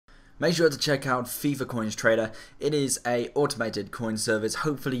Make sure to check out FIFA Coins Trader. It is a automated coin service.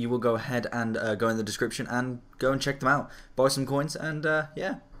 Hopefully you will go ahead and go in the description and go and check them out. Buy some coins and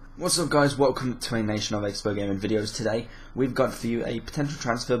yeah. What's up guys, welcome to a Nation of Expo Gaming videos. Today we've got for you a potential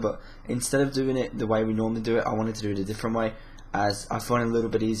transfer, but instead of doing it the way we normally do it, I wanted to do it a different way, as I find it a little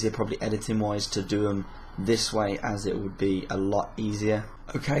bit easier, probably editing wise, to do them this way, as it would be a lot easier.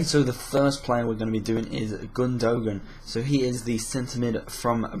 Okay, so the first player we're going to be doing is Gundogan. So he is the centre mid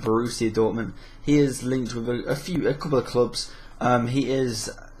from Borussia Dortmund. He is linked with a couple of clubs. He is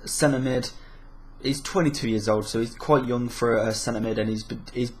centre mid. He's 22 years old, so he's quite young for a centre mid, and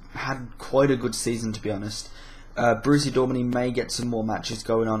he's had quite a good season, to be honest. Borussia Dortmund, he may get some more matches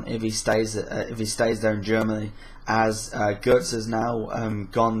going on if he stays there in Germany, as Götze has now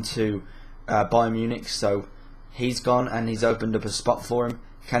gone to Bayern Munich, so he's gone and he's opened up a spot for him.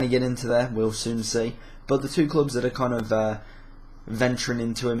 Can he get into there? We'll soon see. But the two clubs that are kind of venturing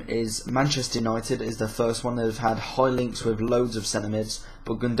into him is Manchester United is the first one. They've had high links with loads of centre mids,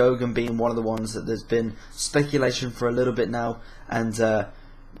 but Gundogan being one of the ones that there's been speculation for a little bit now, and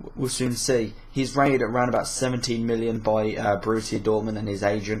we'll soon see. He's rated at around about 17 million by Borussia Dortmund and his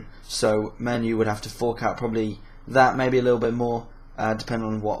agent, so Man U would have to fork out probably that, maybe a little bit more, depending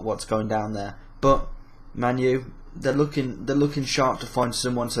on what's going down there. But Man U, they're looking sharp to find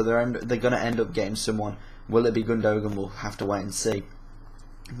someone, so they're going to end up getting someone. Will it be Gundogan? We'll have to wait and see.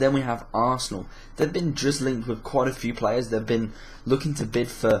 Then we have Arsenal. They've been just linked with quite a few players. They've been looking to bid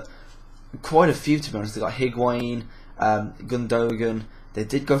for quite a few, to be honest. They've got Higuain, Gundogan. They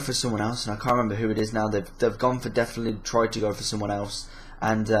did go for someone else, and I can't remember who it is now. They've gone for, definitely tried to go for someone else,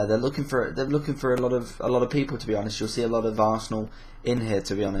 and they're looking for a lot of people, to be honest. You'll see a lot of Arsenal in here,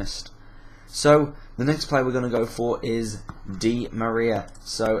 to be honest. So the next player we're going to go for is Di Maria.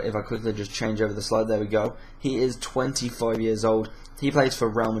 So if I quickly just change over the slide, there we go. He is 25 years old. He plays for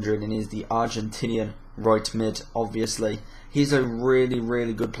Real Madrid and is the Argentinian right mid, obviously. He's a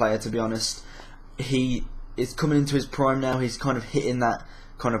really good player, to be honest. He is coming into his prime now. He's kind of hitting that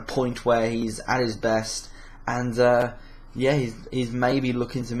kind of point where he's at his best, and yeah, he's maybe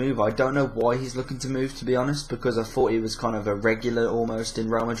looking to move. I don't know why he's looking to move, to be honest, because I thought he was kind of a regular almost in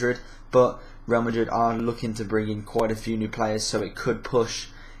Real Madrid, but Real Madrid are looking to bring in quite a few new players, so it could push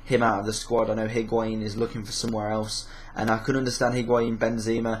him out of the squad. I know Higuain is looking for somewhere else, and I could understand Higuain,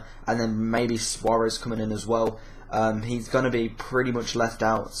 Benzema, and then maybe Suarez coming in as well. He's going to be pretty much left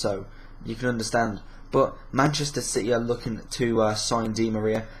out, so you can understand. But Manchester City are looking to sign Di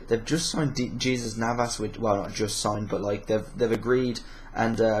Maria. They've just signed Jesus Navas, which, well, not just signed, but like they've agreed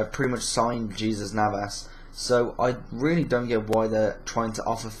and pretty much signed Jesus Navas. So I really don't get why they're trying to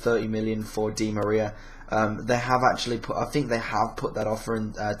offer 30 million for Di Maria. They have actually put, I think they have put that offer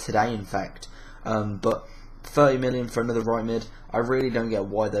in today, in fact. But 30 million for another right mid, I really don't get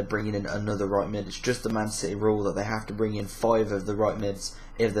why they're bringing in another right mid. It's just the Man City rule that they have to bring in 5 of the right mids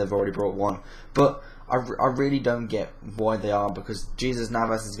if they've already brought one. But I really don't get why they are, because Jesus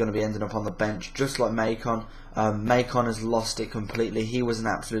Navas is going to be ending up on the bench, just like Macon. Macon has lost it completely. He was an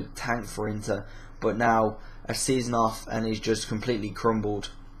absolute tank for Inter, but now a season off and he's just completely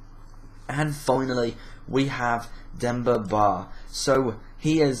crumbled. And finally, we have Demba Ba. So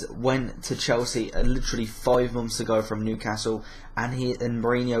he has went to Chelsea literally 5 months ago from Newcastle, and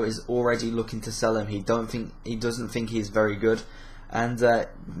Mourinho is already looking to sell him. He doesn't think he's very good, and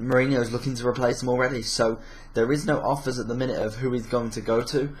Mourinho is looking to replace him already. So there is no offers at the minute of who he's going to go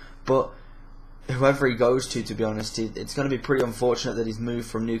to, but whoever he goes to be honest, it's going to be pretty unfortunate that he's moved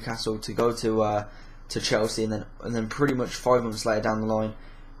from Newcastle to go to Chelsea, and then pretty much 5 months later down the line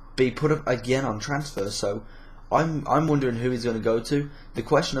be put up again on transfer. So I'm wondering who he's going to go to. The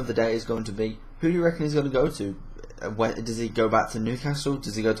question of the day is going to be, who do you reckon he's going to go to? Does he go back to Newcastle?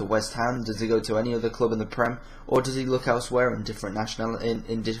 Does he go to West Ham? Does he go to any other club in the Prem? Or does he look elsewhere in different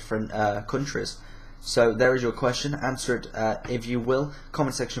in different countries? So there is your question. Answer it if you will.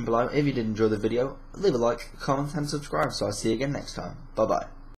 Comment section below. If you did enjoy the video, leave a like, comment and subscribe. So I'll see you again next time. Bye bye.